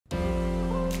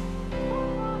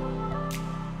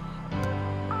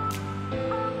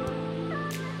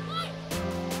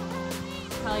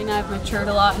Kelly and I have matured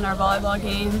a lot in our volleyball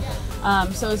game,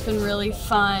 so it's been really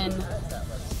fun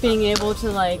being able to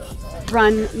like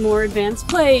run more advanced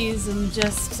plays and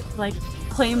just like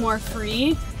play more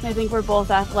free. I think we're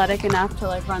both athletic enough to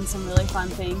like run some really fun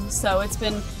things. So it's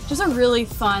been just a really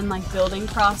fun like building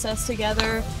process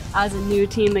together as a new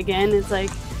team again. It's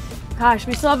like, gosh,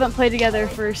 we still haven't played together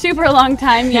for a super long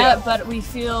time yet, but we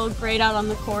feel great out on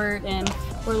the court and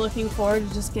we're looking forward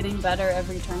to just getting better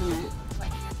every tournament.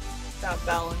 That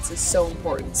balance is so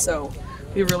important. So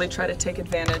we really try to take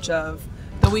advantage of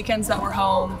the weekends that we're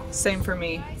home. Same for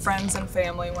me. Friends and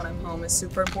family when I'm home is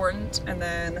super important. And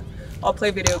then I'll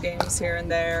play video games here and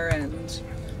there. And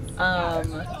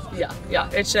yeah,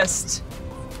 it's just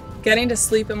getting to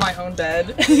sleep in my own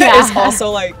bed is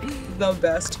also like the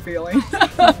best feeling.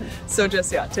 So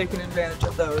just, taking advantage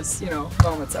of those,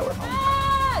 moments that we're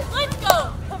home. Let's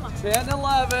go! Come on.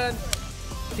 10-11.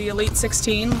 The Elite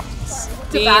 16.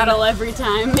 It's a battle every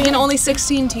time. Being only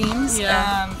 16 teams,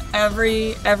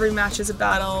 every match is a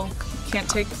battle. You can't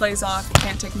take plays off, you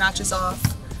can't take matches off.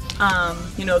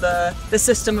 The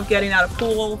system of getting out of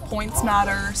pool, points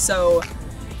matter, so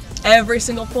every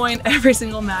single point, every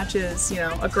single match is,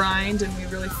 a grind, and we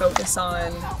really focus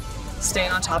on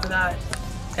staying on top of that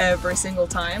every single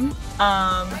time.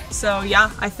 So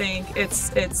yeah, I think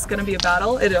it's gonna be a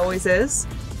battle. It always is.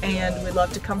 And we'd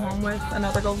love to come home with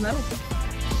another gold medal.